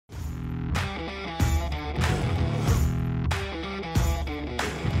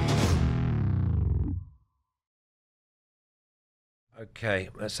Okay,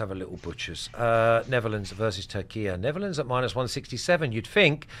 let's have a little butchers. Netherlands versus Turkiye. Netherlands at -167. You'd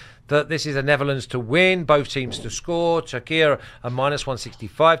think that this is a Netherlands to win, both teams to score. Turkiye are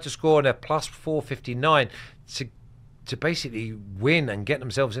 -165 to score, and they're +459 to basically win and get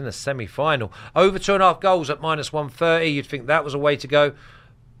themselves in the semi-final. Over 2.5 goals at -130. You'd think that was a way to go.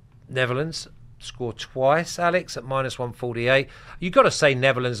 Netherlands score twice, Alex, at -148. You've got to say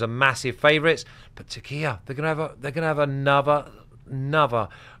Netherlands are massive favourites, but Turkiye, they're gonna have another.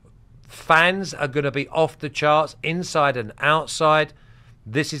 Fans are going to be off the charts, inside and outside.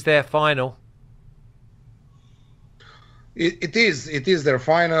 This is their final. It is their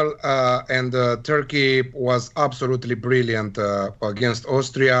final, and Turkey was absolutely brilliant against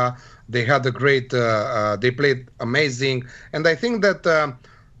Austria. They had a great, they played amazing, and I think that.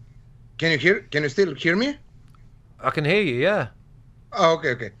 Can you still hear me? I can hear you, yeah. Oh,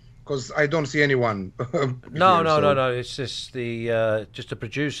 okay. Because I don't see anyone. No. It's just the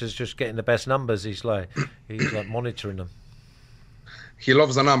producers just getting the best numbers. He's like monitoring them. He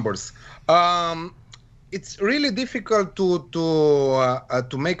loves the numbers. It's really difficult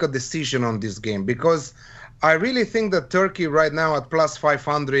to make a decision on this game, because I really think that Turkey right now at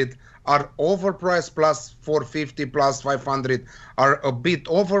 +500 are overpriced. +450, +500 are a bit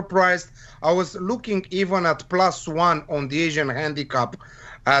overpriced. I was looking even at +1 on the Asian handicap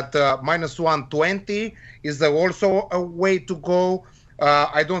at -120 is also a way to go.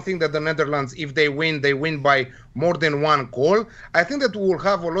 I don't think that the Netherlands, if they win by more than 1 goal. I think that we will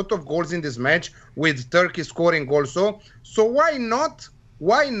have a lot of goals in this match, with Turkey scoring also. So why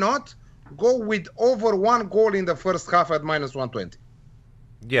not go with over 1 goal in the first half at -120?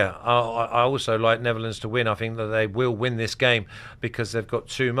 Yeah, I also like Netherlands to win. I think that they will win this game because they've got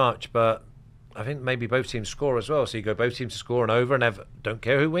too much, but I think maybe both teams score as well. So you go both teams to score and over and don't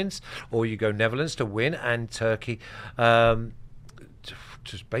care who wins, or you go Netherlands to win and Turkey,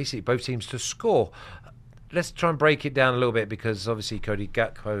 just basically both teams to score. Let's try and break it down a little bit, because obviously Cody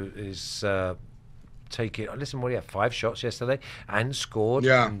Gakpo is taking. Listen, he had 5 shots yesterday and scored,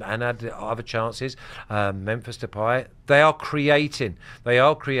 and had other chances. Memphis Depay, they are creating.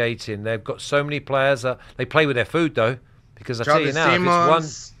 They've got so many players that they play with their food, though, because I tell you now, if it's one.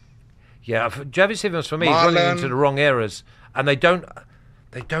 Yeah, Javi Simons for me is running into the wrong errors, and they don't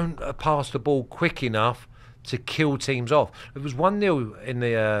pass the ball quick enough to kill teams off. It was 1-0 in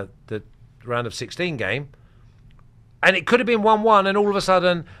the round of 16 game, and it could have been 1-1, and all of a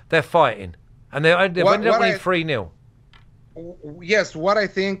sudden they're fighting, and they ended up winning 3-0. Yes, what I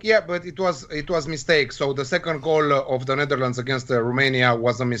think, but it was mistake. So the second goal of the Netherlands against Romania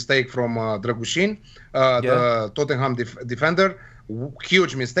was a mistake from Dragushin, the Tottenham defender.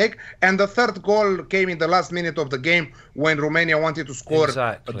 Huge mistake. And the third goal came in the last minute of the game when Romania wanted to score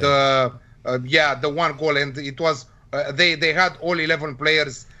the 1 goal, and it was they had all 11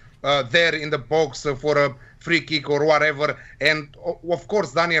 players there in the box for a free kick or whatever, and of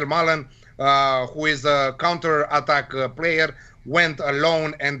course Daniel Malen, who is a counter-attack player, went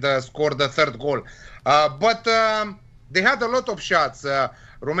alone and scored the third goal. But they had a lot of shots.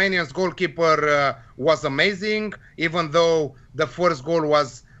 Romania's goalkeeper was amazing, even though the first goal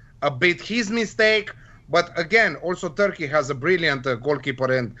was a bit his mistake. But again, also Turkey has a brilliant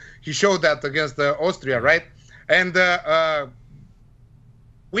goalkeeper, and he showed that against Austria, right? And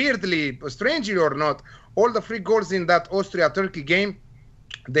weirdly, strangely or not, all the 3 goals in that Austria-Turkey game,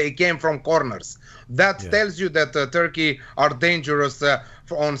 they came from corners. That tells you that Turkey are dangerous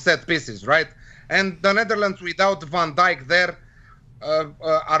on set pieces, right? And the Netherlands, without Van Dijk there,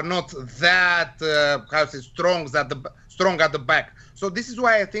 are not that strong at the back. So this is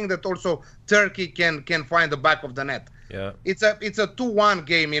why I think that also Turkey can find the back of the net. Yeah, it's a 2-1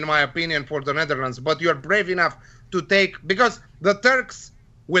 game in my opinion for the Netherlands, but you're brave enough to take, because the Turks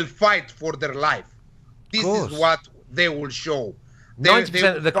will fight for their life. This is what they will show.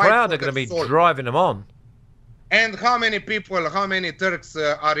 90% of the crowd are going to be driving them on. And how many Turks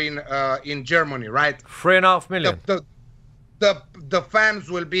are in Germany, right? 3.5 million. The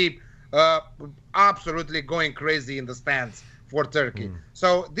fans will be absolutely going crazy in the stands for Turkey.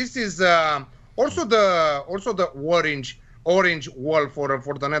 So this is also the orange wall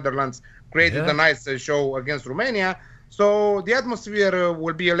for the Netherlands created a nice show against Romania. So the atmosphere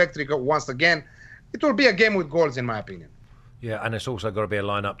will be electric once again. It will be a game with goals, in my opinion. Yeah, and it's also got to be a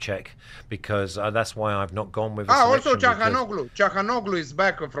lineup check, because that's why I've not gone with. Also Çalhanoğlu is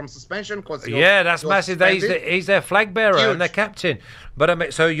back from suspension. That's massive. He's their flag bearer and their captain.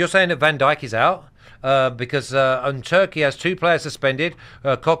 But so you're saying that Van Dijk is out because Turkey has 2 players suspended,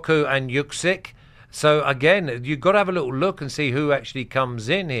 Koku and Yüksek. So again, you've got to have a little look and see who actually comes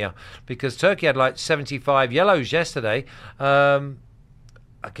in here, because Turkey had like 75 yellows yesterday.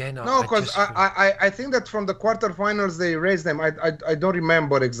 again, no, because I think that from the quarterfinals they raised them. I don't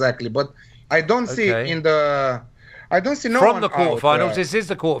remember exactly, but I don't see in the. I don't see no from one the quarterfinals. out, This is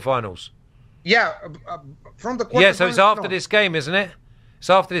the quarterfinals. Yeah, from the quarterfinals. Yeah, so it's after this game, isn't it? It's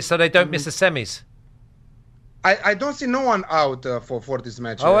after this, so they don't miss the semis. I don't see no one out for this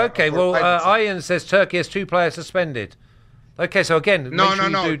match. Oh, okay. Well, Ian says Turkey has 2 players suspended. Okay, so again, no.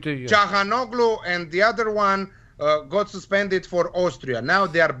 Do Çalhanoğlu and the other one got suspended for Austria. Now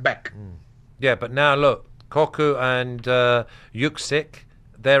they are back. Yeah, but now look, Kweku and Yüksek,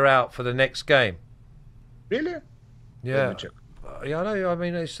 they're out for the next game. Really? Yeah. Let me check. Yeah, I know. I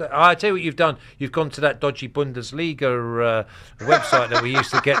mean, I tell you what you've done. You've gone to that dodgy Bundesliga website that we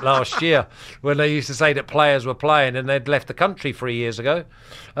used to get last year, when they used to say that players were playing and they'd left the country 3 years ago.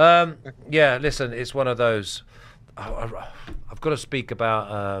 Yeah, listen, it's one of those. I've got to speak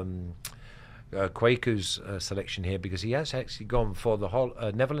about Kweku's selection here, because he has actually gone for the whole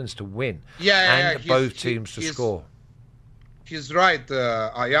Netherlands to win and both teams to score. He's right,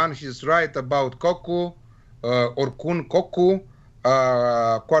 Ayan. He's right about Kweku, Orkun Kweku.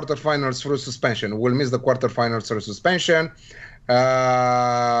 Quarterfinals through suspension. We'll miss the quarterfinals through suspension.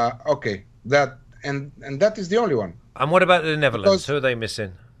 Okay, that and that is the only one. And what about the Netherlands? Who are they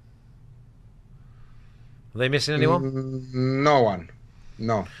missing? Are they missing anyone? No one.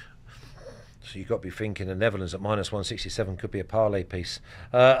 No. So you've got to be thinking the Netherlands at -167 could be a parlay piece.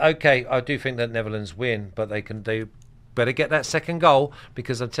 Okay, I do think that Netherlands win, but they better get that second goal,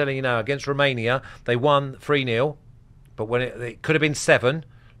 because I'm telling you now, against Romania, they won 3-0. But when it could have been 7,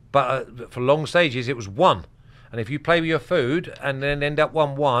 but for long stages it was 1. And if you play with your food and then end up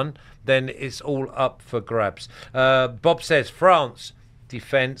 1-1, then it's all up for grabs. Bob says France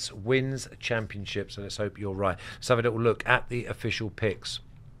defence wins championship. So let's hope you're right. Let's have a little look at the official picks.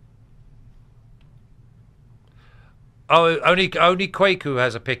 Oh, only Kweku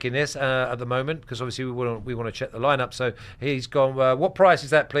has a pick in this at the moment, because obviously we want to check the lineup. So he's gone. What price is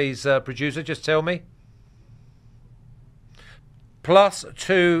that, please, producer? Just tell me. Plus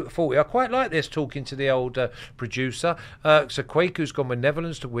 240. I quite like this, talking to the old producer. So Kweku's gone with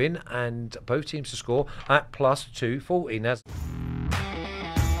Netherlands to win and both teams to score at plus 240. Now,